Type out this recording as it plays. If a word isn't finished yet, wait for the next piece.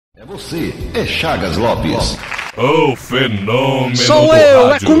É você, é Chagas Lopes. O fenômeno. Sou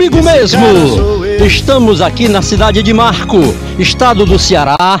eu, é comigo mesmo. Estamos aqui na cidade de Marco, estado do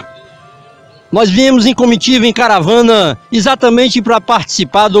Ceará. Nós viemos em comitiva, em caravana, exatamente para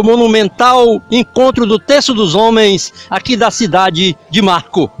participar do monumental encontro do Terço dos Homens aqui da cidade de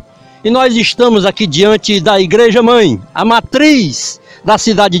Marco. E nós estamos aqui diante da Igreja Mãe, a matriz da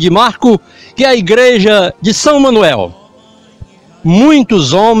cidade de Marco, que é a Igreja de São Manoel.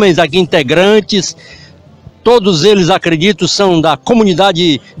 Muitos homens aqui integrantes, todos eles, acredito, são da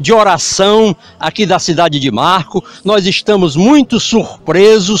comunidade de oração aqui da cidade de Marco. Nós estamos muito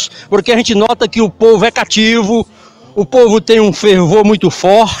surpresos, porque a gente nota que o povo é cativo, o povo tem um fervor muito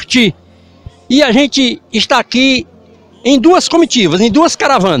forte, e a gente está aqui em duas comitivas, em duas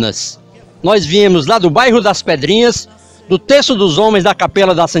caravanas. Nós viemos lá do bairro das Pedrinhas, do Terço dos Homens da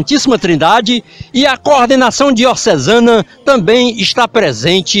Capela da Santíssima Trindade, e a coordenação diocesana também está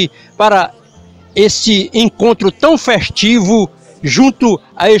presente para este encontro tão festivo junto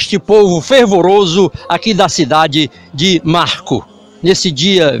a este povo fervoroso aqui da cidade de Marco. Nesse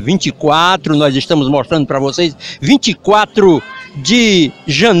dia 24, nós estamos mostrando para vocês, 24 de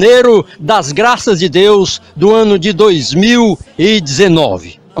janeiro das graças de Deus do ano de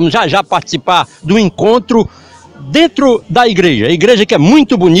 2019. Vamos já participar do encontro dentro da igreja. A igreja que é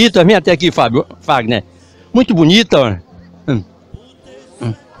muito bonita, vem até aqui, Fagner. Muito bonita, olha.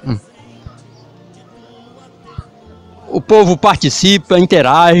 O povo participa,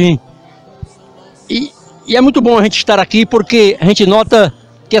 interage, e é muito bom a gente estar aqui, porque a gente nota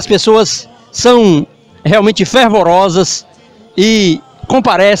que as pessoas são realmente fervorosas e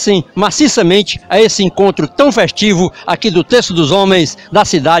comparecem maciçamente a esse encontro tão festivo aqui do Terço dos Homens da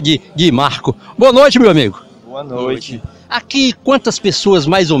cidade de Marco. Boa noite, meu amigo. Boa noite. Aqui, quantas pessoas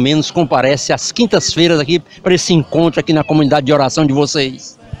mais ou menos comparecem às quintas-feiras aqui para esse encontro aqui na comunidade de oração de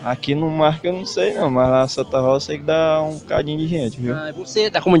vocês? Aqui no Marco eu não sei não, mas lá em Santa Rosa eu sei que dá um cadinho de gente, viu? Você é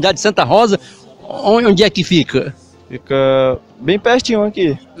da comunidade de Santa Rosa, onde é que fica? Fica bem pertinho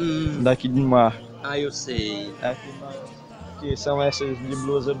aqui, daqui de Marco. Ah, eu sei. Aqui são essas de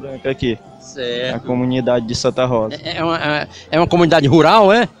blusa branca aqui. Certo. A comunidade de Santa Rosa. É uma comunidade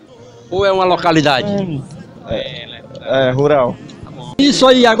rural, é? Ou é uma localidade? É rural. Isso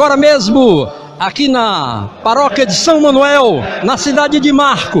aí, agora mesmo, aqui na Paróquia de São Manoel, na cidade de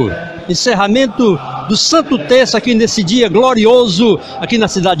Marco. Encerramento do Santo Terço aqui nesse dia glorioso, aqui na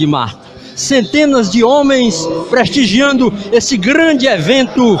cidade de Marco. Centenas de homens prestigiando esse grande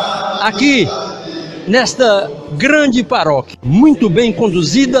evento aqui nesta grande paróquia. Muito bem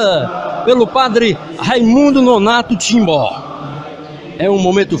conduzida pelo padre Raimundo Nonato Timbó. É um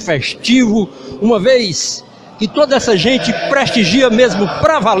momento festivo, uma vez que toda essa gente prestigia mesmo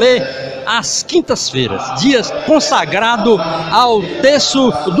para valer às quintas-feiras, dias consagrado ao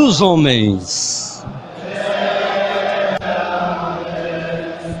Terço dos Homens.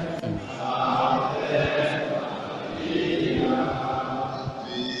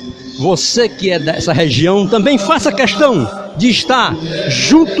 Você que é dessa região também faça questão de estar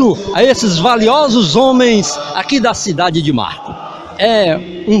junto a esses valiosos homens aqui da cidade de Marco. É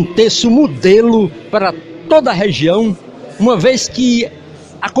um terço modelo para toda a região, uma vez que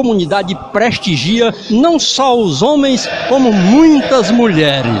a comunidade prestigia não só os homens, como muitas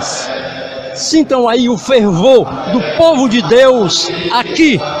mulheres. Sintam aí o fervor do povo de Deus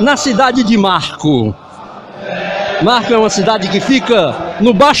aqui na cidade de Marco. Marco é uma cidade que fica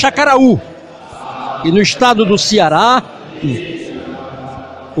no Baixo Acaraú e no estado do Ceará.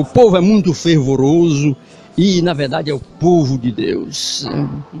 O povo é muito fervoroso e, na verdade, é o povo de Deus.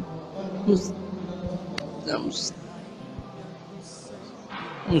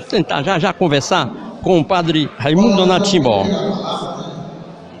 Vamos tentar já conversar com o padre Raimundo Nonato Timbó.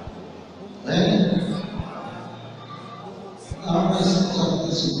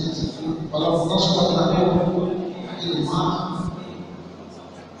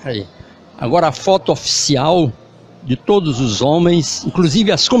 Aí. Agora a foto oficial de todos os homens,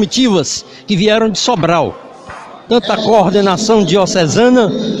 inclusive as comitivas que vieram de Sobral. Tanto a coordenação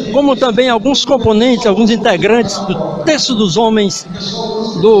diocesana, como também alguns componentes, alguns integrantes do Terço dos Homens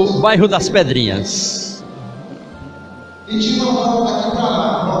do bairro das Pedrinhas.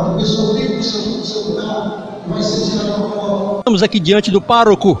 Estamos aqui diante do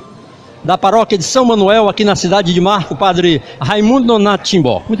pároco da Paróquia de São Manoel, aqui na cidade de Marco, padre Raimundo Nonato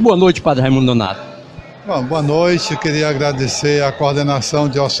Timbó. Muito boa noite, padre Raimundo Nonato. Bom, boa noite, eu queria agradecer a coordenação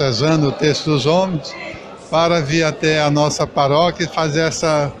diocesana do Terço dos Homens para vir até a nossa paróquia e fazer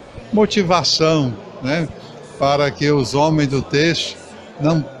essa motivação, né, para que os homens do terço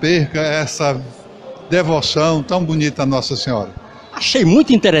não percam essa devoção tão bonita a Nossa Senhora. A Achei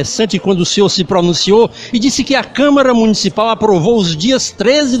muito interessante quando o senhor se pronunciou e disse que a Câmara Municipal aprovou os dias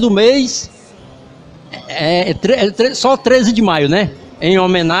 13 do mês, só 13 de maio, né? Em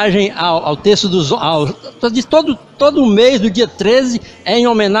homenagem ao texto dos... Todo mês do dia 13 é em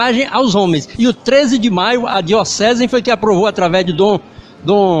homenagem aos homens. E o 13 de maio, a diocese foi que aprovou através de Dom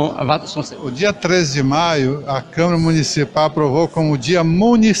O dia 13 de maio, a Câmara Municipal aprovou como o Dia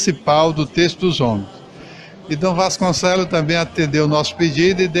Municipal do Texto dos Homens. E Dom Vasconcelos também atendeu o nosso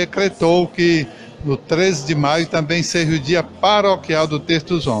pedido e decretou que no 13 de maio também seja o Dia Paroquial do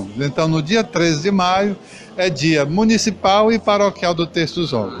Texto dos Homens. Então, no dia 13 de maio, é Dia Municipal e Paroquial do Texto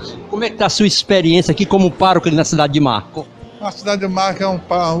dos Homens. Como é que está a sua experiência aqui como pároco aqui na cidade de Marco? A cidade de Marco é um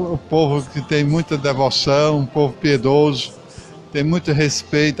povo que tem muita devoção, um povo piedoso, tem muito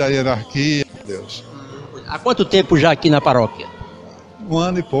respeito à hierarquia, Deus. Há quanto tempo já aqui na paróquia? 1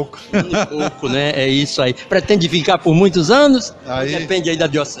 ano e pouco. 1 ano e pouco, né? É isso aí. Pretende ficar por muitos anos? Aí, depende aí da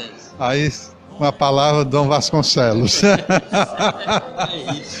diocese. Aí, uma palavra de Dom Vasconcelos. É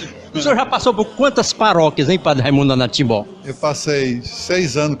isso. O senhor já passou por quantas paróquias, hein, Padre Raimundo Nonato Timbó? Eu passei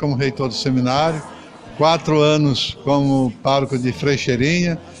 6 anos como reitor do seminário, 4 anos como pároco de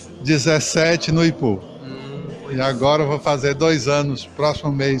Freixeirinha, 17 no Ipu. E agora eu vou fazer 2 anos,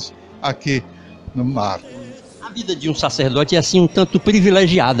 próximo mês, aqui no Marco. A vida de um sacerdote é assim um tanto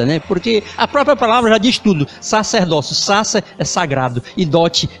privilegiada, né? Porque a própria palavra já diz tudo. Sacerdócio, sacer é sagrado e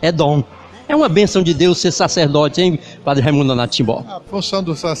dote é dom. É uma bênção de Deus ser sacerdote, hein, Padre Raimundo Nonato Timbó? A função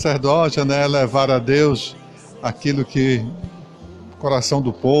do sacerdote, né, é levar a Deus aquilo que o coração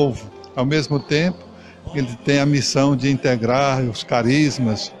do povo. Ao mesmo tempo, ele tem a missão de integrar os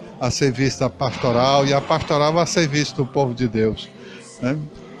carismas a serviço da pastoral e a pastoral a serviço do povo de Deus, né?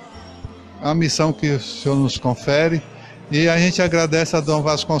 A missão que o Senhor nos confere, e a gente agradece a Dom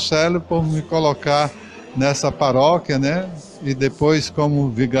Vasconcelos por me colocar nessa paróquia, né? E depois como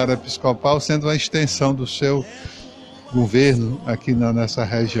vigário episcopal, sendo uma extensão do seu governo aqui nessa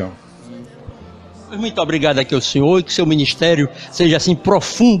região. Muito obrigado aqui ao senhor e que seu ministério seja assim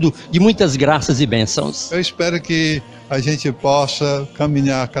profundo de muitas graças e bênçãos. Eu espero que a gente possa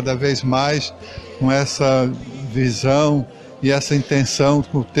caminhar cada vez mais com essa visão e essa intenção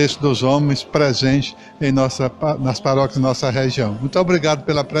com o texto dos homens presente em nas paróquias da nossa região. Muito obrigado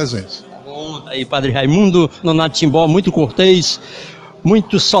pela presença. Bom, aí Padre Raimundo Nonato Timbó, muito cortês,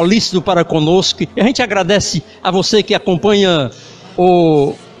 muito solícito para conosco. E a gente agradece a você que acompanha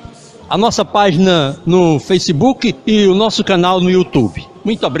a nossa página no Facebook e o nosso canal no YouTube.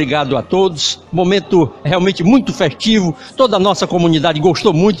 Muito obrigado a todos, momento realmente muito festivo, toda a nossa comunidade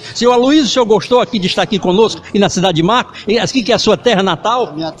gostou muito. Senhor Aloysio, o senhor gostou aqui de estar aqui conosco e na cidade de Marco? E aqui que é a sua terra natal?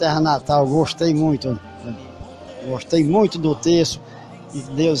 A minha terra natal, gostei muito do texto, que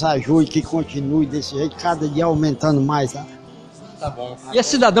Deus ajude, que continue desse jeito, cada dia aumentando mais. Tá bom. E esse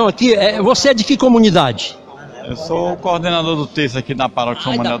cidadão aqui, você é de que comunidade? Eu sou o coordenador do texto aqui na Paróquia de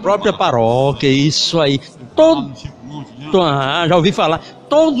São Manoel. Da própria paróquia, isso aí. Já ouvi falar.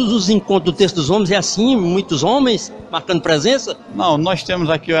 Todos os encontros do texto dos homens é assim, muitos homens marcando presença? Não, nós temos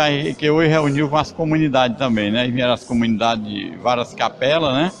aqui que hoje reuniu com as comunidades também, né? Vieram as comunidades de várias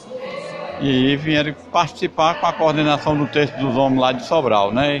capelas, né? E vieram participar com a coordenação do texto dos homens lá de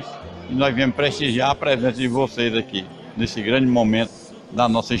Sobral, né? E nós viemos prestigiar a presença de vocês aqui, nesse grande momento da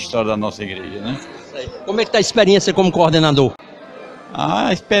nossa história, da nossa igreja, né? Como é que está a experiência como coordenador?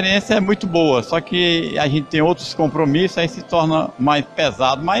 A experiência é muito boa, só que a gente tem outros compromissos, aí se torna mais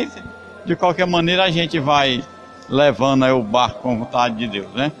pesado, mas de qualquer maneira a gente vai levando aí o barco com vontade de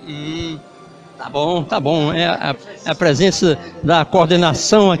Deus, né? Tá bom, tá bom. É a presença da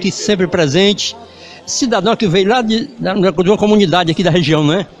coordenação aqui sempre presente. Cidadão que veio lá de uma comunidade aqui da região,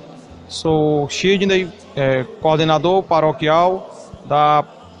 né? Sou Sidney, coordenador paroquial da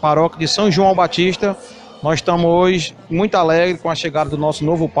Paróquia de São João Batista. Nós estamos hoje muito alegres com a chegada do nosso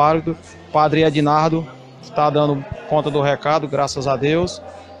novo pároco, Padre Ednardo, que está dando conta do recado, graças a Deus.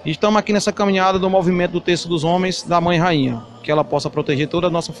 E estamos aqui nessa caminhada do movimento do Texto dos Homens da Mãe Rainha, que ela possa proteger toda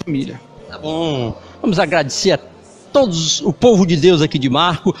a nossa família. Tá bom. Vamos agradecer a todos, o povo de Deus aqui de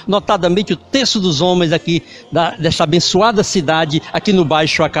Marco, notadamente o Texto dos Homens aqui desta abençoada cidade aqui no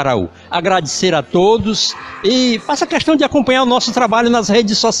Baixo Acaraú. Agradecer a todos e faça questão de acompanhar o nosso trabalho nas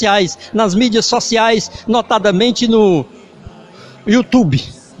redes sociais, nas mídias sociais, notadamente no YouTube.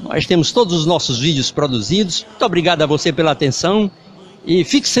 Nós temos todos os nossos vídeos produzidos. Muito obrigado a você pela atenção e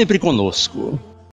fique sempre conosco.